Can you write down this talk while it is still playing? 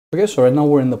Okay, so right now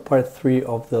we're in the part 3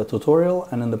 of the tutorial,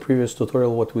 and in the previous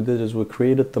tutorial what we did is we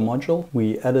created the module.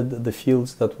 We added the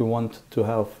fields that we want to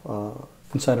have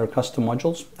inside our custom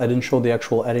modules. I didn't show the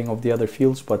actual adding of the other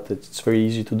fields, but it's very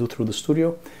easy to do through the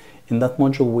studio. In that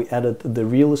module we added the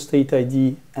real estate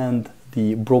ID and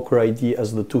the broker ID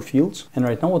as the two fields. And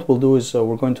right now what we'll do is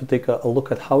we're going to take a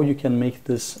look at how you can make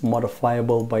this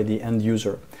modifiable by the end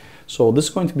user. So this is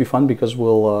going to be fun because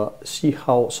we'll see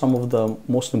how some of the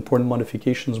most important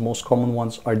modifications, most common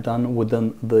ones, are done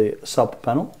within the sub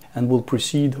panel. And we'll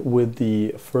proceed with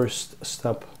the first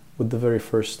step, with the very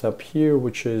first step here,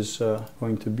 which is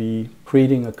going to be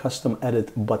creating a custom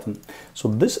edit button. So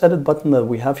this edit button that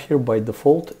we have here by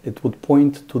default, it would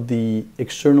point to the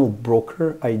external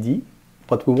broker ID,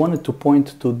 but we want it to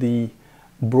point to the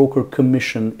broker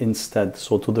commission instead,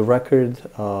 so to the record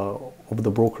of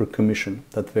the broker commission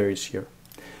that varies here.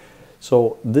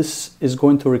 So this is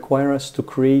going to require us to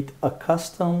create a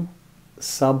custom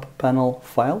sub panel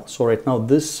file. So right now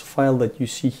this file that you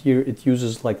see here, it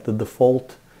uses like the default.php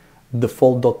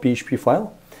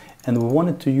file, and we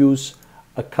wanted to use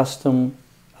a custom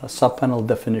sub panel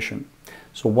definition.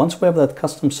 So once we have that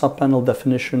custom sub panel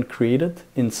definition created,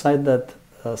 inside that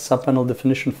sub panel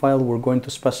definition file, we're going to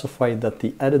specify that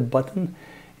the edit button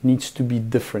needs to be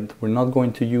different. We're not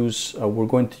going to use, we're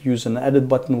going to use an edit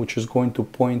button which is going to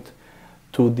point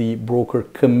to the broker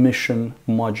commission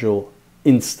module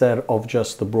instead of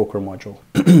just the broker module.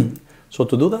 So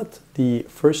to do that, the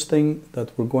first thing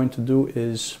that we're going to do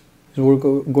is we're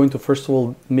going to first of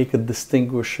all make a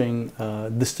distinguish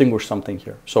something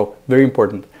here. So very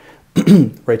important.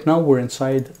 Right now we're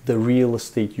inside the real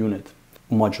estate unit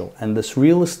module, and this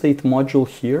real estate module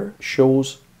here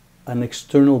shows an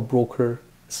external broker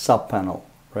sub panel,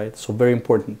 right? So very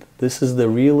important. This is the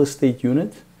real estate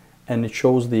unit and it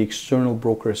shows the external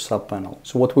broker sub panel.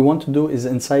 So what we want to do is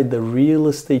inside the real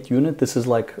estate unit, this is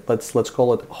like, let's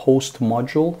call it host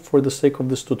module for the sake of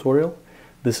this tutorial.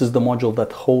 This is the module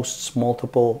that hosts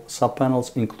multiple sub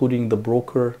panels, including the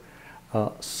broker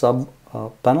sub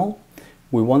panel.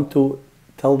 We want to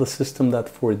tell the system that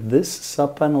for this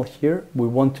sub panel here, we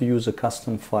want to use a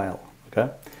custom file,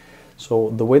 okay?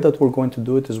 So the way that we're going to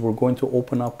do it is we're going to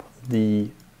open up the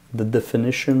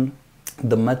definition,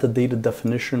 the metadata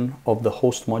definition of the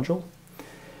host module,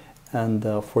 and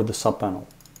for the sub panel.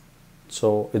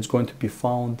 So it's going to be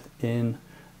found in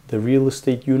the real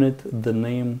estate unit. The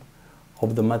name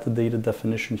of the metadata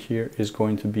definition here is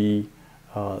going to be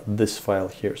this file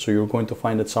here. So you're going to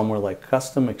find it somewhere like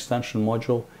custom extension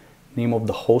module, name of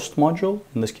the host module,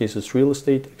 in this case it's real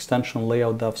estate, extension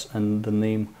layout defs, and the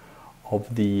name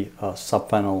of the sub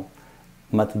panel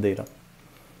metadata.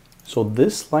 So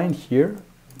this line here,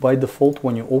 by default,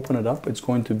 when you open it up, it's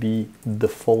going to be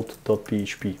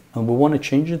default.php, and we want to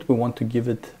change it. We want to give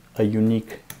it a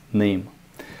unique name.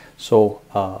 So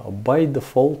by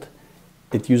default,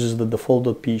 it uses the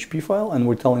default.php file, and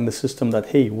we're telling the system that,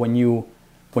 hey, when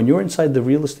you're inside the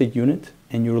real estate unit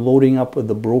and you're loading up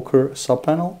the broker sub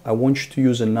panel, I want you to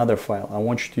use another file. I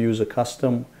want you to use a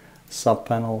custom sub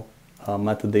panel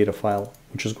metadata file,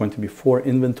 which is going to be for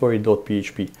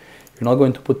inventory.php. You're not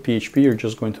going to put PHP, you're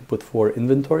just going to put for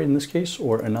inventory in this case,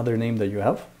 or another name that you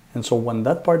have. And so when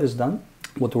that part is done,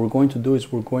 what we're going to do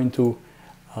is we're going to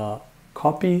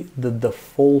copy the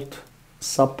default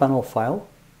sub panel file,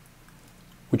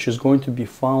 which is going to be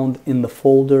found in the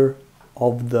folder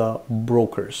of the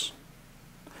brokers.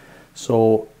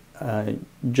 So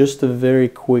just a very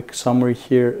quick summary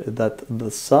here, that the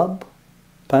sub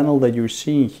panel that you're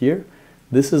seeing here,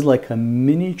 this is like a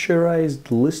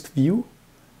miniaturized list view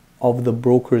of the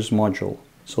brokers module.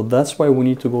 So that's why we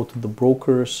need to go to the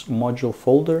brokers module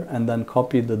folder and then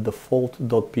copy the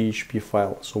default.php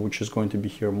file. So which is going to be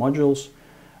here, modules,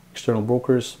 external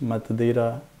brokers,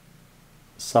 metadata,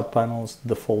 sub panels,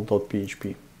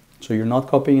 default.php. So you're not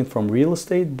copying it from real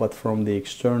estate, but from the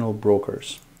external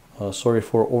brokers. Sorry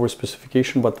for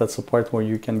overspecification, but that's the part where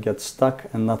you can get stuck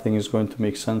and nothing is going to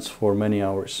make sense for many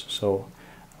hours. So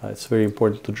it's very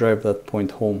important to drive that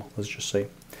point home, let's just say.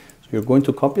 So you're going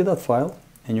to copy that file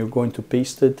and you're going to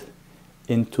paste it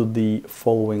into the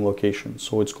following location.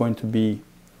 So it's going to be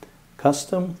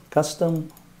custom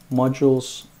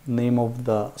modules, name of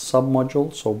the sub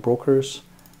module, so brokers,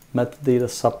 metadata,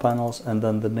 sub panels, and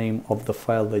then the name of the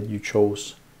file that you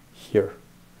chose here.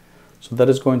 So that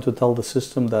is going to tell the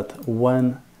system that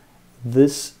when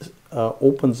this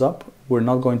opens up, we're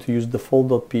not going to use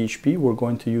default.php, we're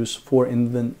going to use for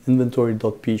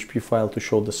inventory.php file to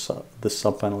show the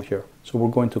sub panel here. So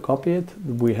we're going to copy it.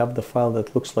 We have the file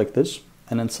that looks like this,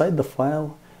 and inside the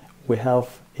file we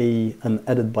have an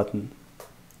edit button,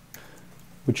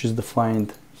 which is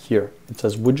defined here. It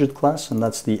says widget class, and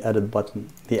that's the edit button.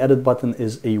 The edit button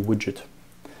is a widget.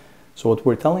 So what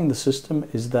we're telling the system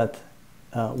is that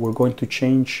we're going to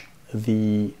change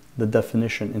the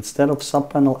definition. Instead of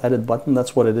subpanel edit button,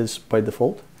 that's what it is by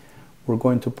default, we're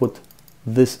going to put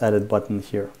this edit button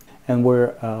here. And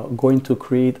we're going to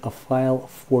create a file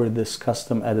for this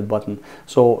custom edit button.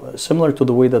 So similar to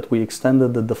the way that we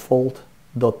extended the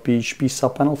default.php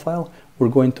subpanel file, we're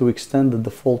going to extend the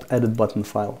default edit button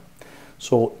file.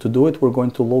 So to do it, we're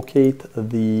going to locate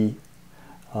the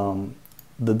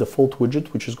default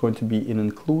widget, which is going to be in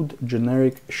include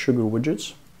generic sugar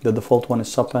widgets. The default one is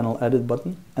subpanel edit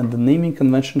button. And the naming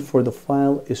convention for the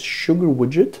file is sugar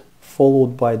widget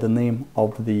followed by the name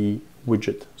of the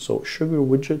widget. So sugar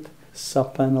widget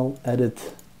subpanel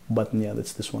edit button. Yeah,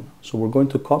 that's this one. So we're going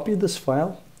to copy this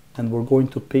file and we're going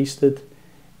to paste it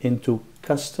into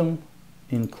custom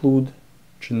include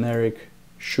generic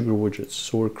sugar widgets.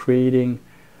 So we're creating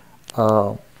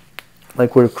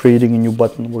like we're creating a new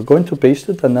button. We're going to paste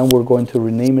it and then we're going to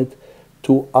rename it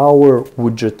to our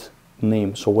widget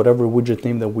name. So whatever widget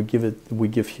name that we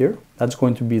give here, that's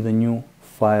going to be the new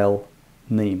file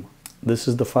name. This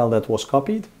is the file that was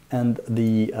copied, and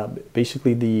the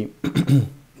basically the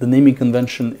the naming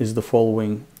convention is the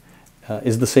following,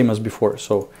 is the same as before.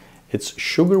 So it's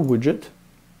sugar widget,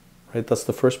 right? That's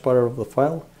the first part of the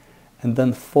file, and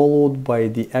then followed by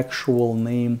the actual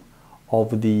name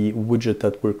of the widget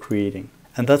that we're creating.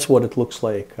 And that's what it looks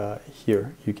like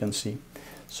here, you can see.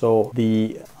 So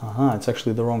the, it's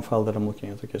actually the wrong file that I'm looking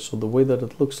at. Okay, so the way that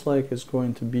it looks like is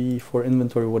going to be for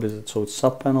inventory, what is it? So it's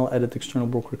subpanel, edit external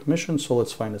broker commission. So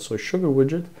let's find it. So sugar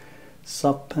widget,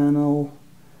 subpanel,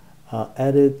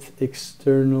 edit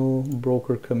external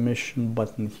broker commission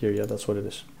button here. Yeah, that's what it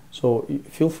is. So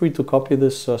feel free to copy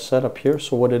this setup here.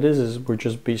 So what it is we're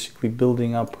just basically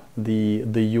building up the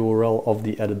URL of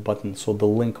the edit button. So the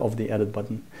link of the edit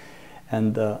button.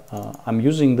 And I'm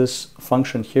using this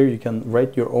function here. You can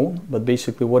write your own, but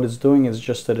basically what it's doing is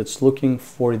just that it's looking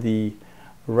for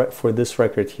this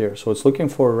record here. So it's looking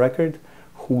for a record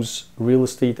whose real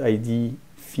estate ID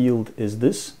field is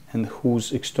this and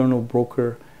whose external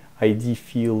broker ID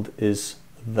field is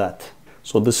that.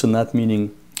 So this and that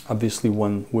meaning, obviously,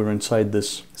 when we're inside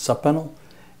this subpanel,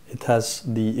 it has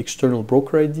the external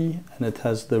broker ID and it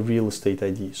has the real estate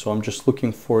ID. So I'm just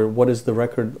looking for what is the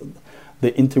record,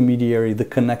 the intermediary, the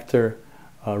connector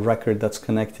record that's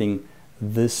connecting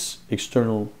this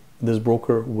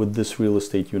broker with this real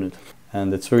estate unit.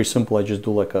 And it's very simple. I just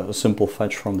do like a simple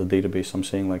fetch from the database. I'm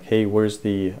saying like, hey, where's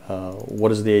the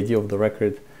what is the ID of the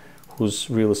record whose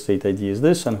real estate ID is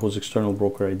this and whose external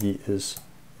broker ID is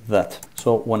that.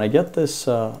 So when I get this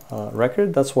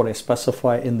record, that's what I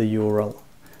specify in the URL.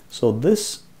 So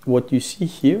this, what you see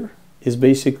here, is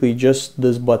basically just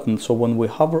this button. So when we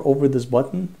hover over this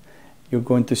button, you're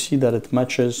going to see that it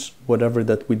matches whatever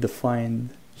that we defined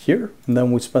here, and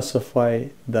then we specify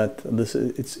that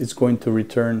it's going to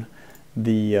return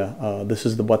the this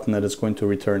is the button that it's going to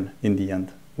return in the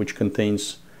end, which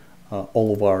contains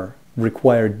all of our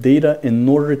required data in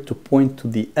order to point to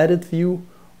the edit view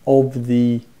of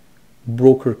the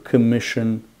broker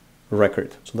commission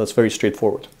record. So that's very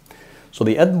straightforward. So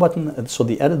the edit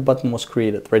button was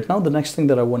created. Right now, the next thing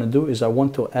that I want to do is I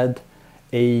want to add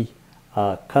a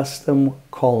custom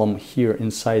column here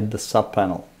inside the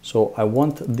subpanel. So I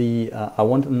want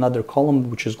another column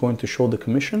which is going to show the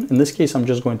commission. In this case, I'm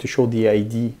just going to show the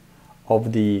ID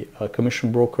of the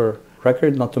commission broker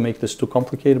record, not to make this too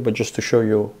complicated, but just to show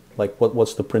you like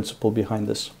what's the principle behind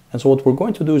this. And so what we're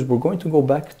going to do is we're going to go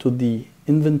back to the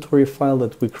inventory file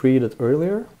that we created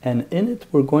earlier, and in it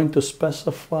we're going to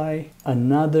specify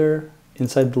another,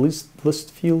 inside the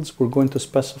list fields, we're going to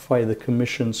specify the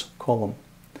commissions column.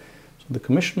 So the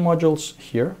commission modules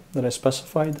here that I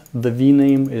specified, the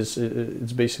vname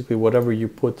it's basically whatever you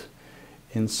put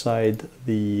inside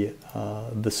the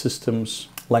system's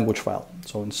language file.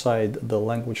 So inside the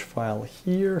language file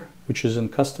here, which is in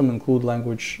custom include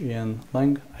language in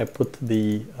lang, I put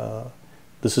the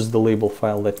this is the label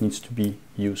file that needs to be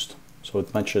used. So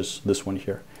it matches this one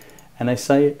here. And I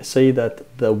say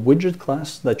that the widget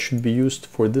class that should be used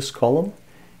for this column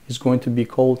is going to be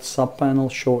called subpanel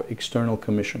show external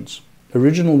commissions. The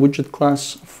original widget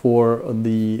class for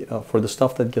the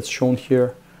stuff that gets shown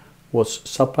here was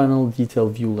subpanel detail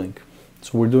view link.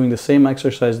 So we're doing the same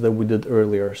exercise that we did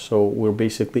earlier. So we're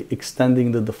basically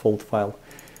extending the default file.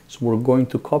 So we're going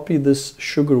to copy this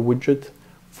sugar widget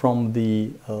from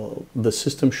the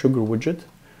system sugar widget,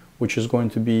 which is going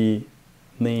to be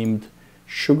named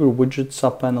sugar widget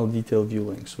subpanel detail view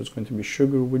link. So it's going to be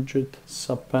sugar widget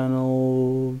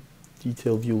subpanel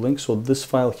detail view link. So this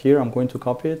file here, I'm going to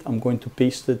copy it. I'm going to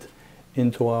paste it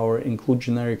into our include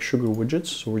generic sugar widgets.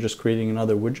 So we're just creating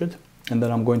another widget. And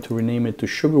then I'm going to rename it to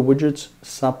sugar widgets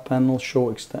subpanel show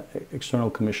external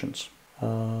commissions.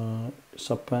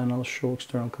 Subpanel show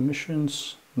external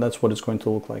commissions. That's what it's going to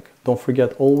look like. Don't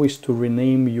forget always to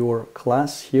rename your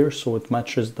class here so it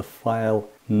matches the file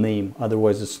name.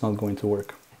 Otherwise it's not going to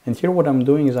work. And here what I'm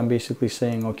doing is I'm basically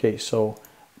saying, okay, so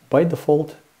by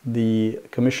default, the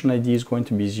commission ID is going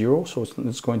to be 0, so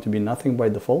it's going to be nothing by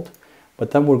default.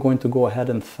 But then we're going to go ahead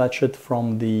and fetch it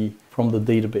from the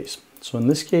database. So in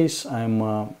this case, I'm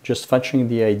just fetching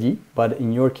the ID, but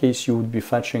in your case, you would be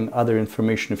fetching other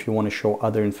information if you want to show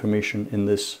other information in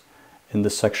this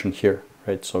section here,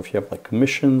 right? So if you have like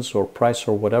commissions or price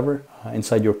or whatever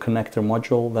inside your connector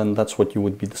module, then that's what you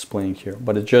would be displaying here.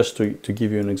 But it's just to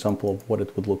give you an example of what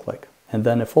it would look like. And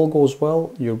then if all goes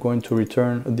well, you're going to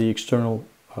return the external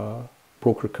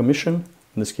broker commission.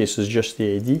 In this case, it's just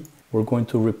the ID. We're going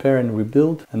to repair and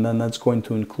rebuild, and then that's going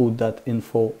to include that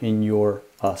info in your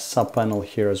subpanel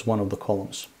here as one of the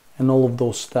columns. And all of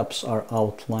those steps are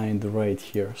outlined right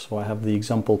here. So I have the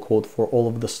example code for all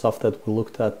of the stuff that we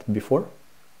looked at before.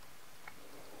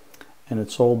 And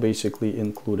it's all basically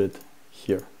included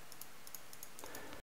here.